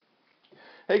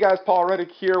Hey guys, Paul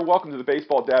Reddick here. Welcome to the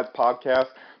Baseball Dads Podcast.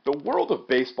 The world of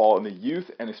baseball and the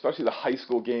youth, and especially the high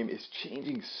school game, is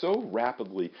changing so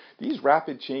rapidly. These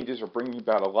rapid changes are bringing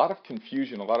about a lot of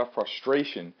confusion, a lot of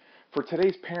frustration for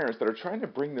today's parents that are trying to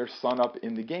bring their son up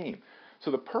in the game.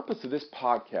 So the purpose of this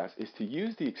podcast is to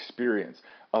use the experience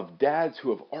of dads who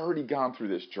have already gone through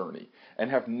this journey and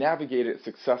have navigated it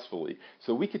successfully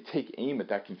so we could take aim at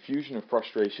that confusion and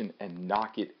frustration and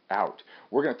knock it out.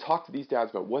 We're going to talk to these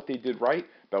dads about what they did right,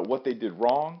 about what they did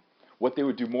wrong, what they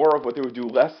would do more of, what they would do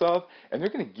less of, and they're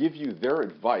going to give you their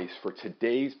advice for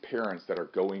today's parents that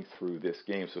are going through this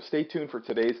game. So stay tuned for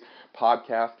today's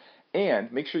podcast.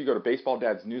 And make sure you go to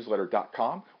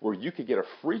baseballdadsnewsletter.com where you can get a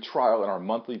free trial in our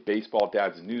monthly Baseball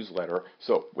Dads newsletter.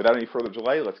 So without any further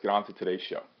delay, let's get on to today's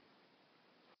show.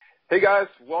 Hey guys,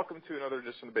 welcome to another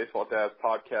edition of the Baseball Dads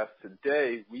podcast.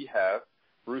 Today we have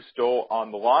Bruce Dole on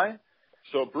the line.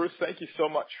 So Bruce, thank you so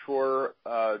much for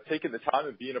taking the time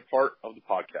and being a part of the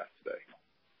podcast today.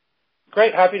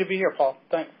 Great, happy to be here, Paul.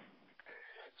 Thanks.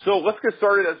 So let's get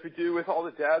started as we do with all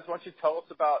the dads. Why don't you tell us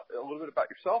a little bit about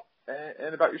yourself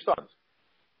and about your sons?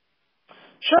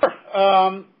 Sure.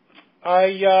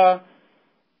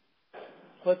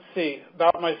 Let's see.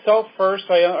 About myself first,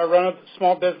 I run a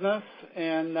small business,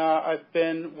 and I've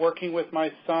been working with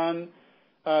my son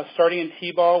starting in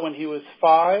T-ball when he was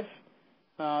 5,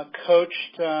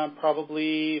 coached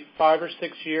probably 5 or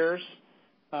 6 years,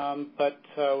 but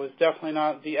was definitely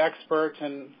not the expert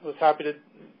and was happy to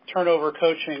turn over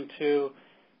coaching to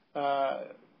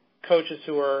coaches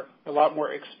who are a lot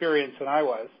more experienced than I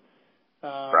was.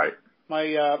 Right.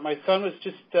 My son was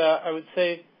just, I would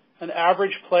say, an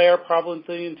average player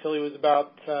probably until he was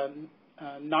about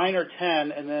 9 or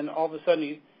 10, and then all of a sudden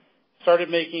he started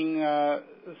making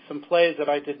some plays that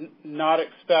I did not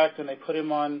expect, and they put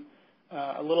him on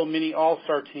a little mini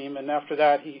all-star team, and after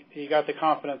that he got the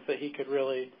confidence that he could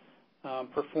really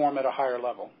perform at a higher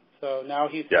level. So now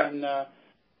he's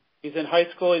in high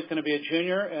school. He's going to be a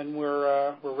junior, and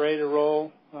we're ready to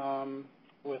roll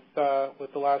with the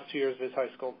last 2 years of his high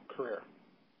school career.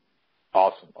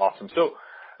 Awesome. So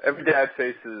every dad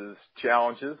faces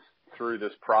challenges through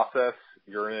this process.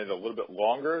 You're in it a little bit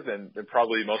longer than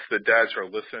probably most of the dads who are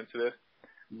listening to this.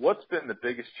 What's been the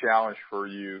biggest challenge for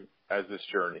you as this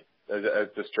journey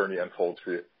unfolds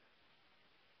for you?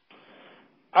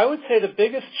 I would say the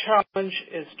biggest challenge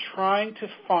is trying to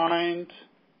find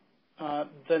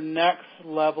the next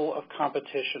level of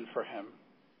competition for him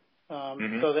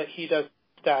so that he doesn't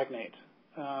stagnate.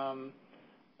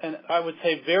 And I would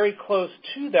say very close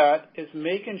to that is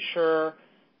making sure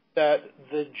that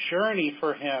the journey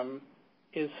for him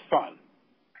is fun.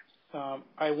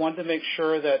 I want to make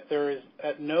sure that there is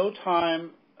at no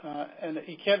time, and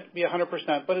he can't be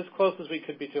 100%, but as close as we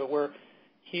could be to it, where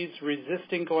he's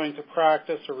resisting going to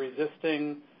practice or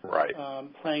resisting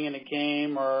playing in a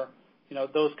game or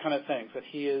those kind of things, that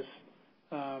he is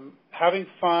having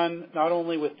fun not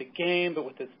only with the game but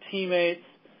with his teammates,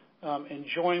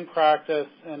 enjoying practice,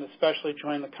 and especially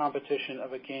enjoying the competition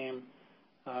of a game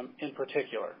in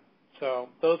particular. So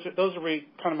those are really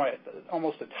kind of my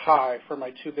almost a tie for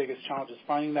my two biggest challenges: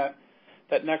 finding that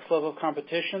next level of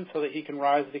competition so that he can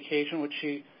rise to the occasion, which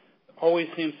he always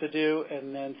seems to do,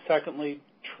 and then secondly,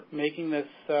 making this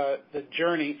the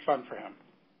journey fun for him.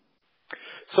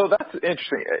 So that's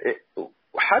interesting.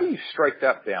 How do you strike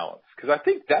that balance? Because I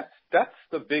think that's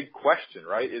the big question,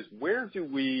 right? Is where do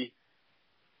we,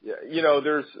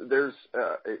 there's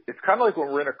it's kind of like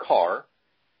when we're in a car,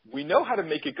 we know how to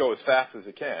make it go as fast as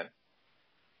it can,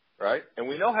 right? And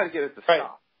we know how to get it to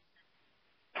stop.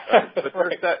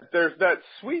 Right? But there's that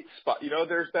sweet spot,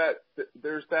 there's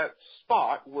that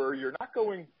spot where you're not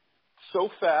going so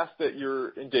fast that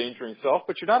you're endangering yourself,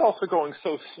 but you're not also going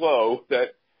so slow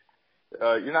that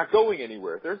you're not going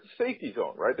anywhere. There's a safety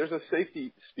zone, right? There's a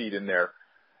safety speed in there.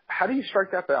 How do you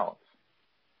strike that balance?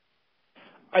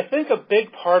 I think a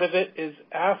big part of it is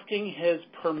asking his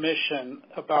permission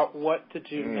about what to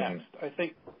do next. I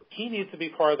think he needs to be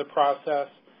part of the process.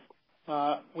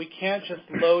 We can't just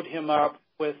load him up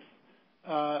with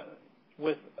a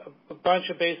bunch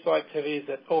of baseball activities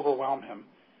that overwhelm him.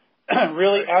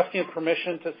 Really asking him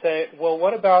permission to say, well,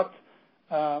 what about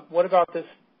this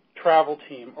travel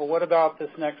team, or what about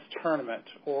this next tournament,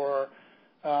 or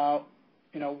why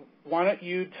don't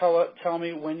you tell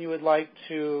me when you would like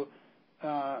to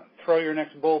throw your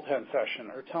next bullpen session,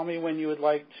 or tell me when you would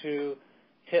like to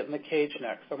hit in the cage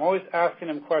next. I'm always asking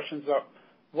him questions about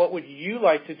what would you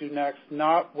like to do next,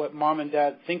 not what mom and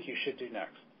dad think you should do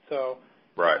next. So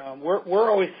we're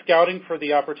always scouting for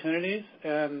the opportunities,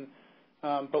 and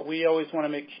but we always want to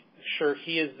make sure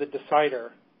he is the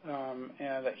decider,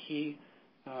 and that he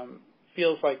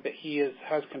feels like that he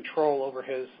has control over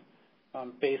his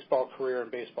baseball career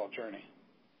and baseball journey.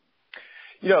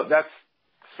 That's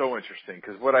so interesting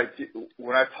because when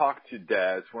I talk to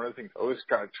dads, one of the things I always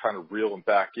kind of trying to reel them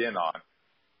back in on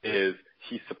is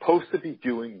he's supposed to be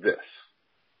doing this,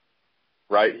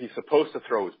 right? He's supposed to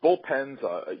throw his bullpens, and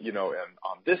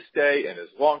on this day and his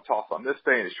long toss on this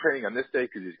day and his training on this day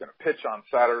because he's going to pitch on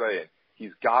Saturday and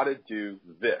he's got to do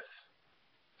this.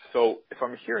 So if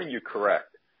I'm hearing you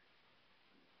correct,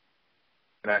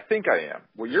 and I think I am,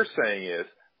 what you're saying is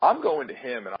I'm going to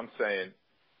him and I'm saying,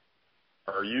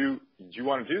 do you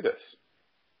want to do this?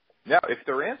 Now, if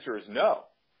their answer is no,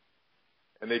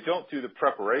 and they don't do the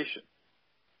preparation,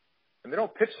 and they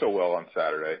don't pitch so well on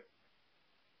Saturday,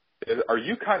 are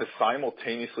you kind of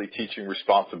simultaneously teaching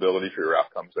responsibility for your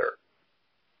outcomes there?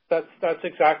 That's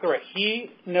exactly right.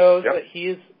 He knows that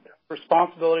he's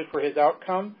responsibility for his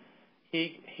outcome.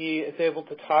 He is able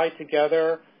to tie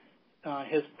together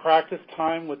his practice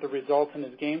time with the results in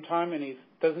his game time, and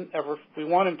we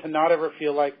want him to not ever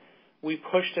feel like we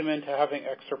pushed him into having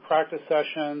extra practice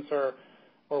sessions or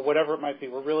whatever it might be.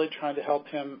 We're really trying to help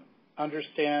him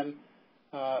understand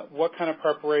what kind of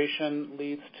preparation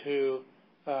leads to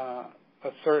a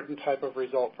certain type of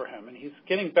result for him. And he's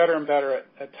getting better and better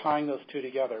at tying those two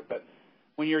together. But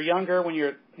when you're younger, when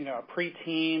you're a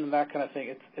preteen and that kind of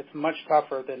thing, it's much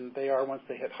tougher than they are once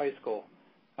they hit high school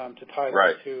to tie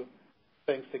those two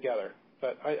things together.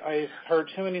 But I've heard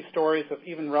too many stories of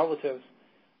even relatives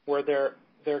where their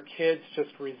kids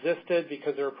just resisted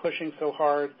because they were pushing so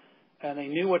hard, and they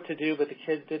knew what to do, but the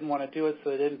kids didn't want to do it,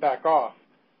 so they didn't back off.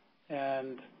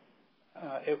 And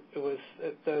it was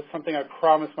something I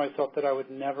promised myself that I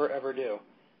would never, ever do,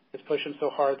 is push him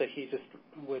so hard that he just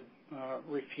would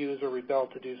refuse or rebel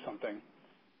to do something.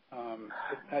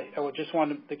 I would just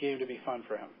want the game to be fun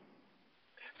for him.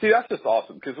 See, that's just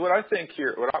awesome, because what I think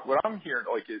here, what I'm hearing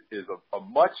is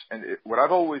what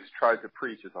I've always tried to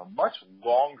preach is a much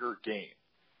longer game,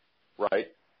 right?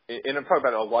 And I'm talking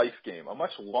about a life game, a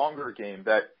much longer game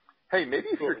that, hey, maybe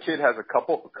if your kid has a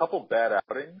couple bad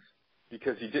outings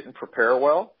because he didn't prepare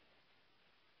well,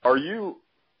 that's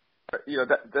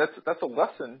a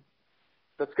lesson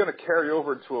that's going to carry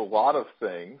over to a lot of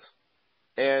things.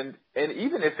 And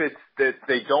even if it's that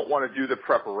they don't want to do the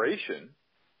preparation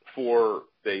for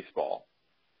baseball,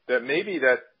 that maybe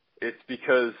that it's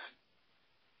because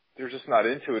they're just not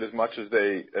into it as much as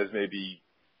maybe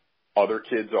other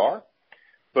kids are.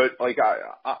 But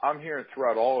I'm hearing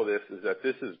throughout all of this is that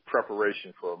this is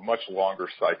preparation for a much longer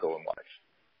cycle in life.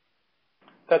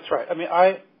 That's right. I mean,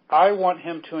 I want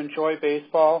him to enjoy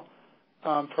baseball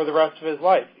for the rest of his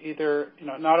life, either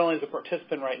not only as a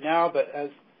participant right now, but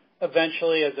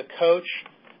eventually as a coach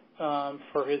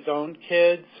for his own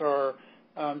kids, or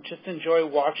just enjoy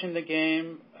watching the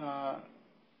game,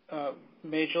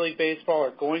 Major League Baseball,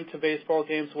 or going to baseball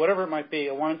games, whatever it might be.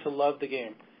 I want him to love the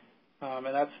game,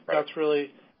 and that's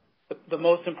really the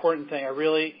most important thing.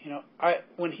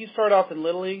 When he started off in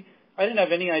Little League, I didn't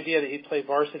have any idea that he'd play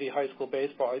varsity high school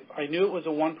baseball. I knew it was a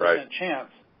 1%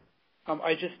 chance.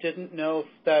 I just didn't know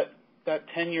if that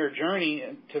 10-year journey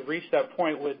to reach that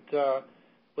point would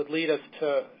lead us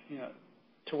to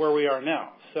where we are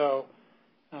now. So,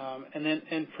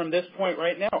 and from this point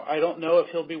right now, I don't know if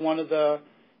he'll be one of the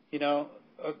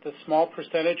small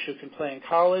percentage who can play in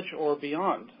college or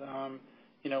beyond.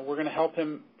 We're going to help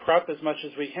him prep as much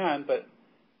as we can, but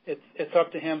it's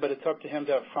up to him. But it's up to him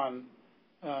to have fun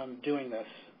doing this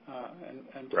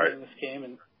and playing this game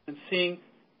and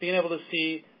being able to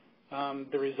see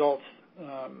the results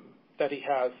that he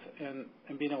has and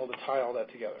being able to tie all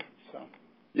that together. So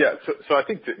I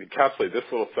think to encapsulate this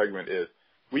little segment is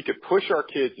we could push our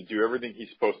kid to do everything he's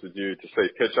supposed to do to say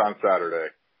pitch on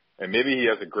Saturday, and maybe he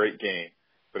has a great game.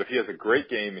 But if he has a great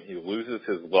game and he loses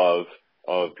his love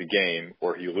of the game,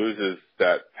 or he loses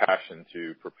that passion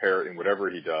to prepare in whatever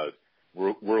he does,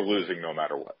 we're losing no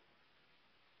matter what.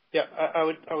 Yeah, I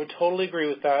would totally agree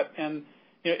with that. And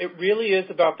it really is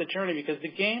about the journey, because the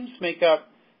games make up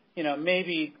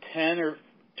maybe 10 or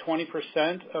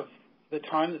 20% of the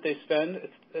time that they spend.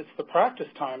 It's the practice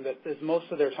time that is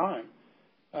most of their time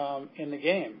in the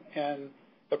game, and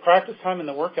the practice time and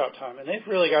the workout time, and they've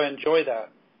really got to enjoy that.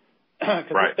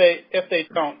 Because if they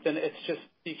don't, then it's just,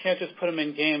 you can't just put them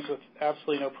in games with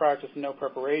absolutely no practice and no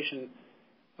preparation.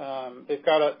 They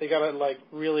got to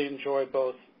really enjoy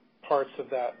both parts of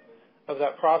that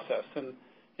process. And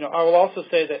I will also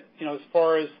say that as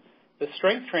far as the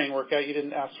strength training workout, you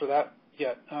didn't ask for that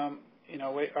yet. I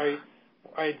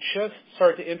just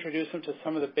started to introduce him to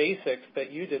some of the basics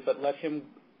that you did, but let him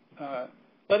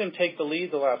take the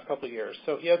lead the last couple of years.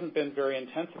 So he hasn't been very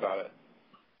intense about it.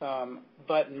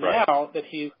 But now that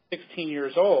he's 16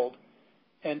 years old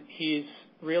and he's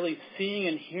really seeing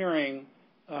and hearing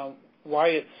why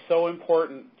it's so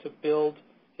important to build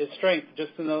his strength,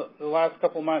 just in the last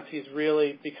couple of months, he's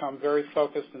really become very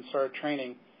focused and started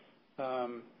training,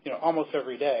 almost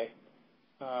every day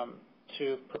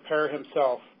to prepare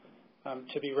himself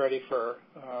to be ready for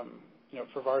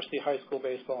varsity high school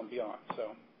baseball and beyond.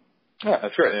 So. Yeah,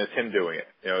 that's right, and it's him doing it.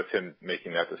 It's him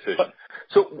making that decision.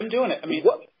 So him doing it. I mean,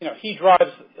 he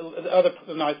drives. The other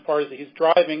nice part is that he's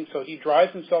driving, so he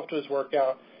drives himself to his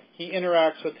workout. He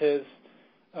interacts with his,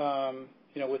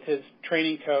 with his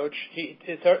training coach. He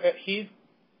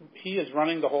is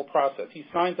running the whole process. He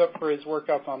signs up for his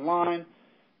workouts online.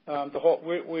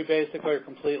 We basically are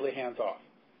completely hands off.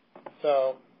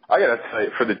 So I gotta tell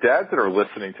you, for the dads that are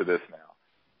listening to this now,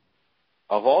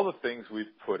 of all the things we've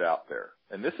put out there,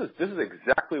 and this is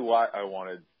exactly why I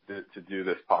wanted to do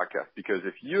this podcast, because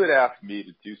if you had asked me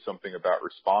to do something about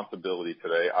responsibility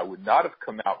today, I would not have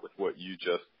come out with what you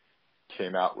just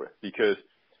came out with. Because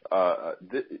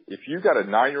if you've got a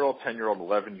 9-year-old, 10-year-old,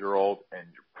 11-year-old, and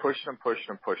you're pushing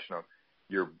them,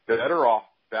 you're better off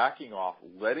backing off,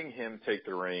 letting him take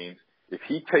the reins. If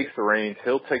he takes the reins,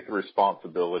 he'll take the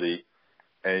responsibility.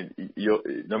 And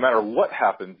no matter what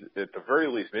happens, at the very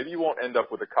least, maybe you won't end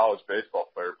up with a college baseball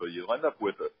player, but you'll end up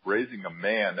with raising a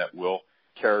man that will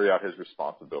carry out his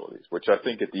responsibilities, which I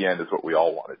think at the end is what we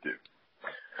all want to do.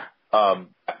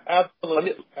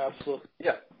 Absolutely.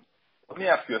 Yeah. Let me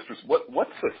ask you this: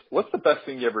 what's the best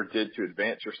thing you ever did to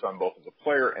advance your son, both as a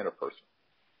player and a person?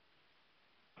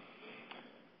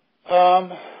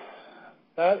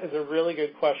 That is a really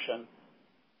good question.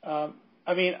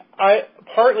 I mean,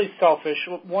 partly selfish.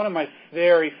 One of my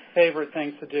very favorite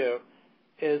things to do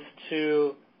is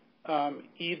to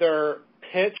either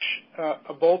pitch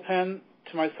a bullpen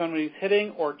to my son when he's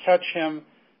hitting or catch him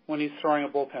when he's throwing a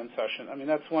bullpen session. I mean,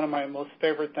 that's one of my most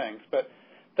favorite things. But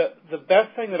the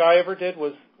best thing that I ever did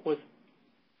was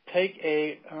take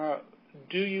a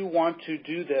do you want to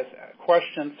do this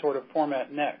question sort of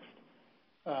format next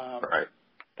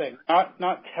thing.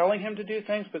 Not telling him to do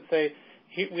things, but say,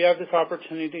 we have this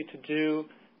opportunity to do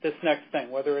this next thing,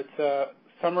 whether it's a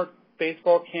summer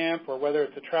baseball camp or whether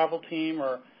it's a travel team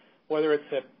or whether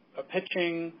it's a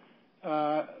pitching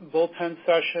bullpen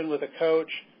session with a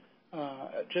coach.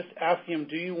 Just asking him,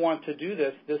 do you want to do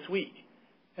this week?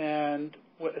 And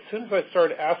as soon as I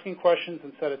started asking questions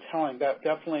instead of telling, that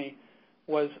definitely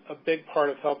was a big part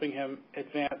of helping him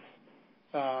advance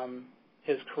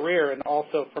his career, and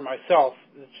also for myself,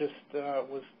 it just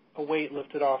was a weight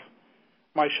lifted off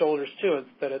my shoulders too. It's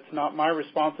that it's not my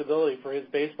responsibility for his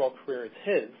baseball career; it's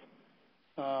his,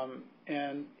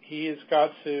 and he's got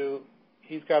to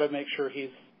make sure he's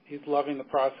loving the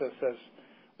process as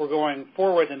we're going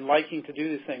forward and liking to do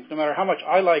these things. No matter how much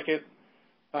I like it,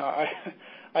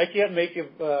 I can't make him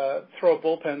throw a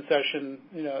bullpen session,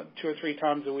 2 or 3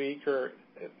 times a week or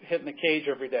hit in the cage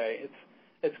every day.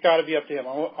 It's got to be up to him.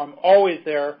 I'm always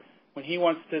there when he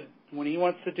wants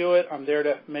to do it. I'm there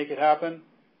to make it happen.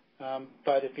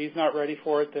 But if he's not ready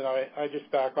for it, then I just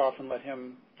back off and let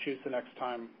him choose the next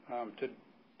time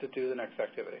to do the next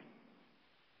activity.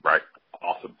 Right.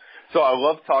 Awesome. So I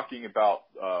love talking about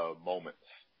moments,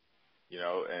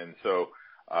 and so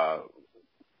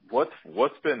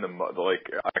what's been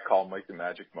I call them like the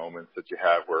magic moments that you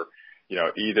have where,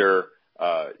 either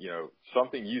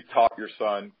something you taught your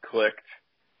son clicked,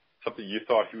 something you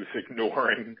thought he was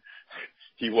ignoring,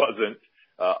 he wasn't.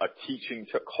 A teaching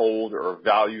took hold, or a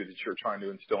value that you're trying to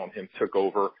instill in him took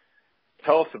over.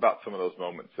 Tell us about some of those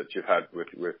moments that you've had with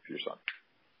your son.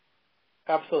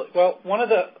 Absolutely. Well,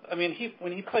 when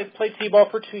he played t-ball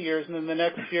for 2 years, and then the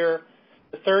next year,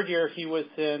 the third year, he was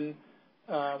in,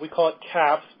 we call it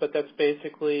CAPS, but that's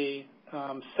basically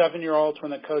 7-year-olds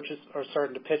when the coaches are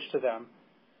starting to pitch to them.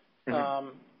 Mm-hmm.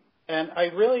 And I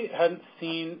really hadn't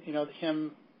seen,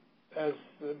 him as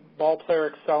a ball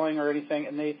player excelling or anything,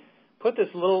 and they put this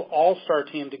little all-star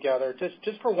team together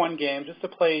just for one game, just to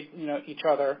play, each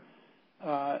other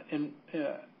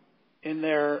in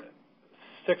their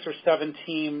 6 or 7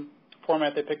 team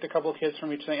format. They picked a couple of kids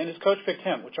from each thing, and his coach picked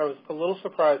him, which I was a little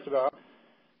surprised about.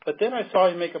 But then I saw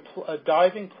him make a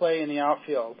diving play in the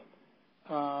outfield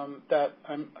that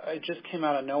it just came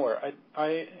out of nowhere.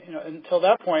 I until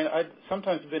that point, I'd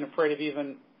sometimes been afraid of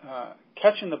even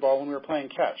catching the ball when we were playing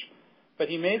catch. But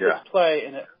he made this play,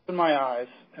 and it opened my eyes,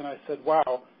 and I said,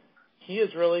 wow, he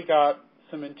has really got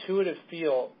some intuitive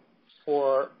feel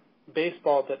for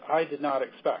baseball that I did not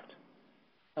expect.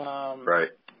 Right.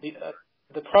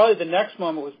 Probably the next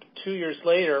moment was 2 years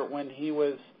later when he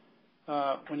was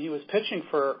pitching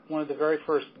for one of the very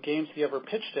first games he ever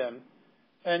pitched in.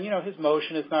 And, his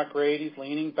motion is not great. He's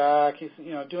leaning back. He's,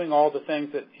 doing all the things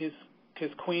that his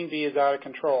queen bee is out of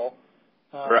control.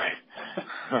 Right.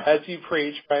 As you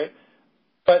preach, right?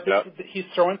 But yep. He's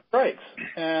throwing strikes.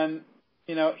 And,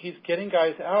 he's getting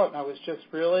guys out. And I was just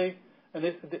really, and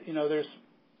there's,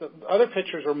 the other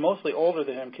pitchers are mostly older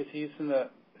than him because he's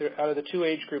out of the two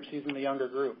age groups, he's in the younger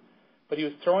group. But he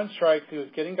was throwing strikes. He was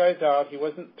getting guys out. He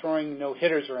wasn't throwing no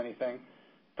hitters or anything.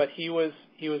 But he was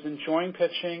enjoying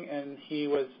pitching, and he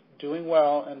was doing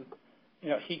well, and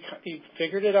he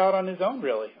figured it out on his own.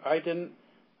 Really, I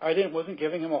wasn't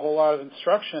giving him a whole lot of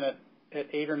instruction at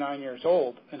 8 or 9 years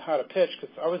old and how to pitch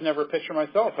because I was never a pitcher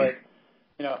myself.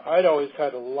 I'd always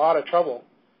had a lot of trouble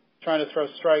trying to throw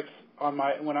strikes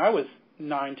when I was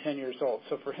 9, 10 years old.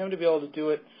 So for him to be able to do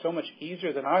it so much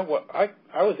easier than I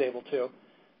was able to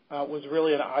was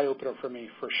really an eye opener for me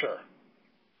for sure.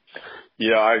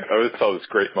 Yeah, I always saw this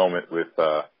great moment with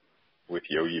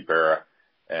Yogi Berra,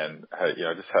 and I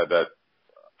just had that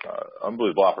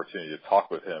unbelievable opportunity to talk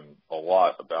with him a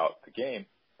lot about the game.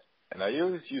 And I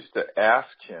always used to ask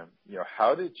him,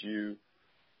 how did you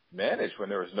manage when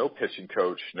there was no pitching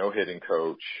coach, no hitting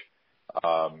coach?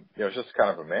 Just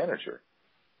kind of a manager.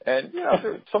 And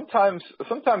sometimes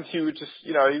he would just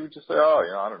say,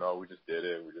 I don't know, we just did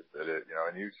it,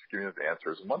 and he was just giving us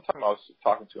answers. And one time I was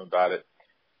talking to him about it.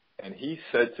 And he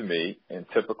said to me, in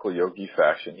typical Yogi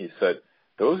fashion, he said,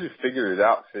 those who figured it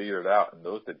out, and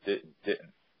those that didn't.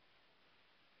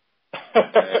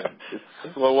 And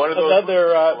it's one of those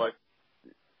another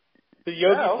the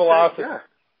Yogi philosophy. Yeah.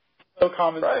 So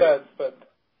common sense, but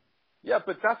yeah,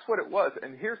 but that's what it was.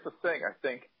 And here's the thing: I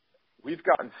think we've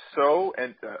gotten so,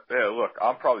 and look,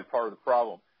 I'm probably part of the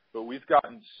problem, but we've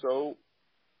gotten so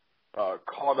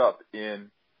caught up in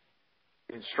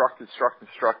instruct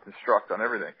on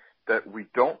everything that we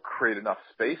don't create enough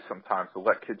space sometimes to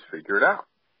let kids figure it out.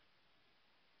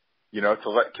 To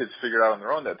let kids figure it out on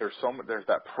their own, that there's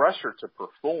that pressure to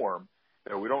perform,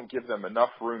 we don't give them enough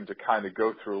room to kind of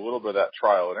go through a little bit of that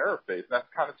trial and error phase. And that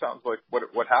kind of sounds like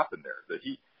what happened there, that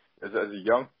he, as a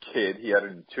young kid, he had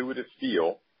an intuitive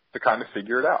feel to kind of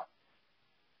figure it out.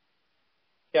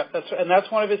 Yeah,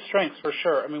 that's one of his strengths for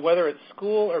sure. I mean, whether it's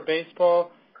school or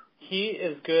baseball, he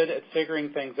is good at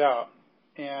figuring things out.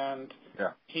 And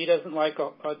he doesn't like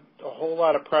a whole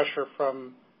lot of pressure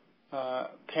from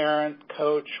parent,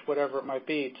 coach, whatever it might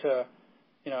be, to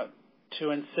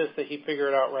insist that he figure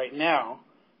it out right now.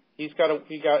 He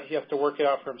has to work it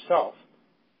out for himself,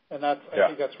 and I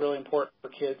think that's really important for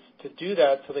kids to do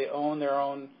that, so they own their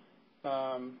own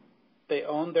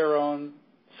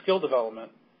skill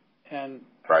development and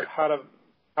how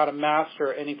to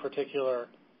master any particular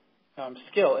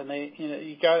skill. And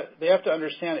they have to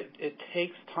understand it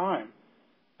takes time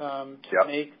to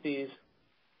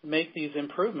make these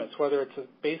improvements, whether it's a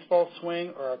baseball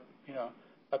swing or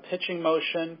a pitching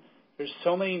motion. There's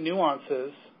so many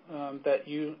nuances that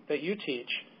you teach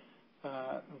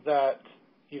that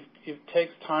it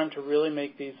takes time to really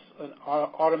make these an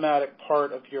automatic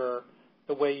part of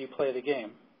the way you play the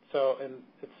game. And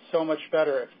it's so much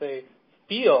better if they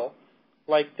feel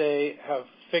like they have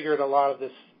figured a lot of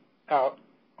this out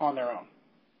on their own.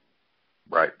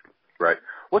 Right.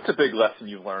 What's a big lesson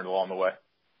you've learned along the way?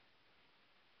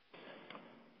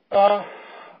 I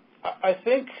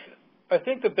think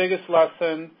the biggest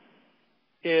lesson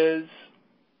is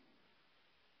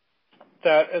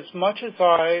that as much as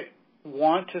I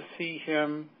want to see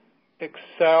him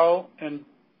excel and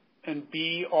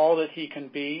be all that he can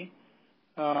be,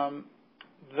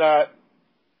 that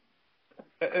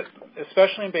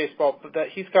especially in baseball, that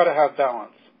he's got to have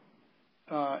balance.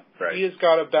 He has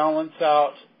got to balance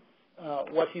out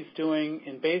what he's doing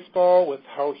in baseball with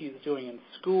how he's doing in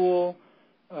school.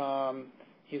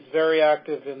 He's very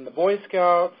active in the Boy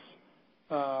Scouts.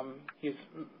 He's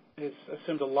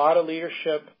assumed a lot of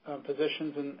leadership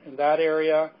positions in that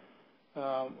area.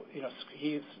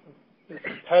 He's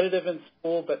competitive in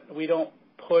school, but we don't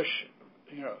push,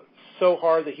 so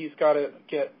hard that he's got to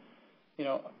get,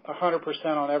 100%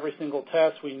 on every single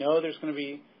test. We know there's going to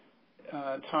be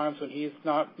times when he's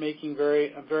not making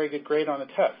a very good grade on a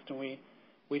test, and we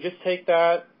just take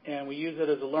that and we use it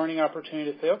as a learning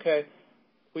opportunity to say, okay,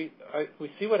 we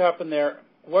see what happened there.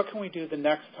 What can we do the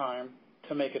next time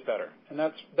to make it better? And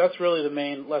that's really the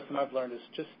main lesson I've learned, is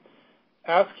just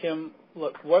ask him,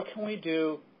 look, what can we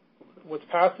do? What's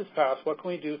past is past. What can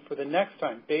we do for the next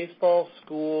time? Baseball,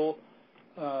 school,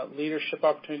 leadership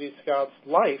opportunities, scouts,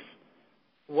 life.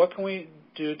 What can we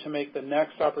do to make the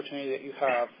next opportunity that you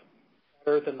have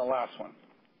better than the last one?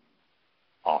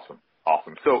 Awesome.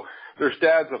 So there's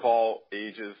dads of all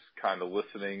ages kind of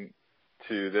listening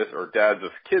to this, or dads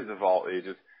of kids of all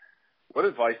ages. what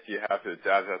advice do you have to the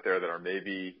dads out there that are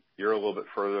maybe you're a little bit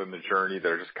further in the journey, that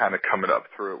are just kind of coming up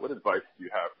through it? What advice do you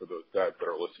have for those dads that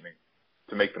are listening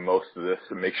to make the most of this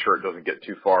and make sure it doesn't get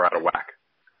too far out of whack?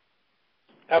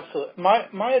 Absolutely.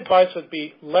 My advice would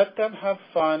be let them have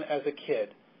fun as a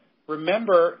kid.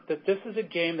 Remember that this is a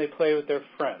game they play with their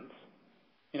friends.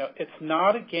 It's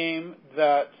not a game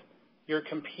that you're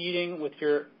competing with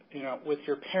your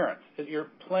parents. You're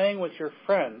playing with your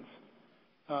friends.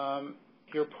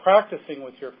 You're practicing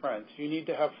with your friends. You need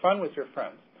to have fun with your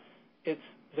friends.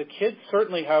 The kids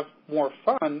certainly have more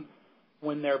fun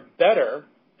when they're better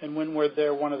and when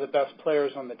they're one of the best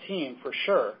players on the team, for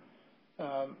sure.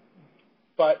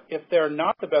 But if they're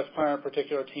not the best player on a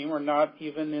particular team, or not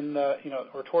even in the,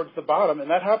 or towards the bottom, and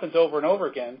that happens over and over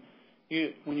again,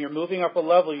 when you're moving up a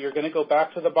level, you're going to go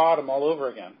back to the bottom all over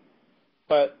again.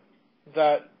 But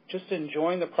that just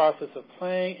enjoying the process of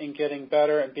playing and getting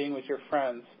better and being with your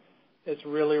friends is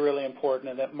really, really important.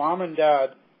 And that mom and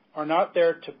dad are not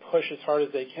there to push as hard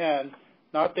as they can,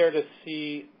 not there to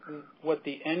see what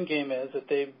the end game is, that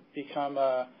they become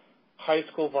a high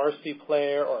school varsity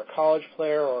player or a college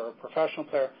player or a professional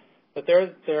player, but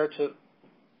they're there to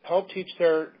help teach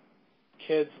their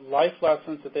kids life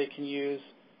lessons that they can use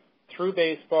through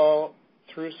baseball,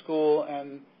 through school,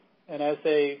 and as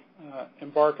they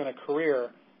embark on a career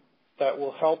that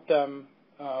will help them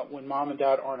when mom and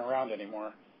dad aren't around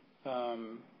anymore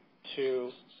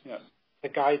to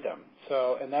guide them.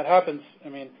 So, and that happens. I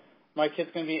mean, my kid's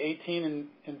going to be 18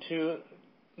 in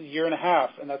a year and a half,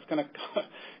 and that's going to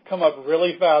come up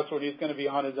really fast when he's going to be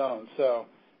on his own. So,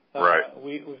 right.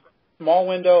 We've small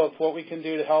window of what we can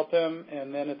do to help him,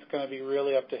 and then it's going to be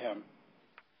really up to him.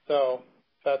 So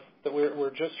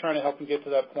we're just trying to help him get to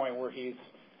that point where he's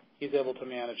able to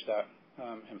manage that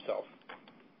himself.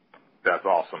 That's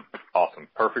awesome. Awesome.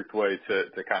 Perfect way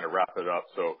to kind of wrap it up.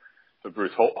 So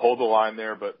Bruce, hold the line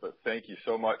there, but thank you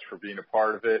so much for being a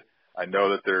part of it. I know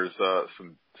that there's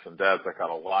some dads that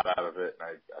got a lot out of it, and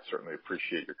I certainly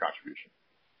appreciate your contribution.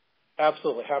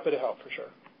 Absolutely. Happy to help, for sure.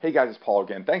 Hey guys, it's Paul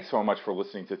again. Thanks so much for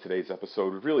listening to today's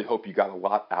episode. We really hope you got a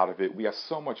lot out of it. We have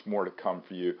so much more to come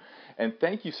for you. And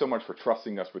thank you so much for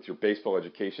trusting us with your baseball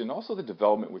education and also the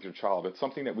development with your child. It's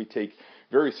something that we take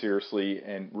very seriously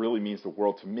and really means the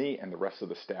world to me and the rest of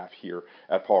the staff here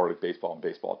at Paul Ruedick Baseball and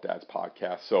Baseball Dads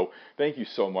podcast. So thank you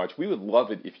so much. We would love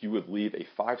it if you would leave a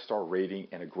 5-star rating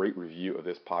and a great review of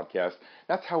this podcast.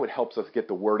 That's how it helps us get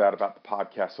the word out about the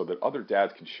podcast so that other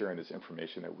dads can share in this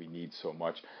information that we need so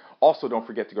much. Also, don't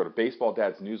forget to go to Baseball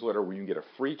Dads newsletter where you can get a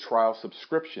free trial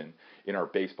subscription in our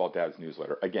Baseball Dads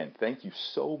newsletter. Again, thank you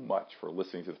so much for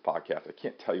listening to this podcast. I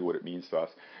can't tell you what it means to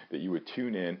us that you would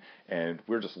tune in, and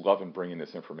we're just loving bringing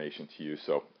this information to you.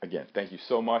 So again, thank you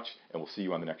so much, and we'll see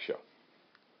you on the next show.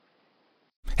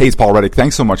 Hey, it's Paul Ruedick.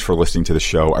 Thanks so much for listening to the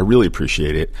show. I really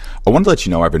appreciate it. I wanted to let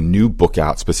you know I have a new book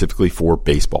out specifically for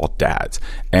baseball dads,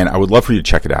 and I would love for you to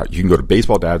check it out. You can go to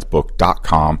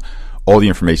baseballdadsbook.com. All the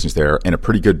information is there, and a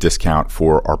pretty good discount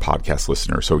for our podcast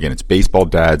listeners. So again, it's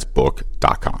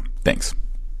baseballdadsbook.com. Thanks.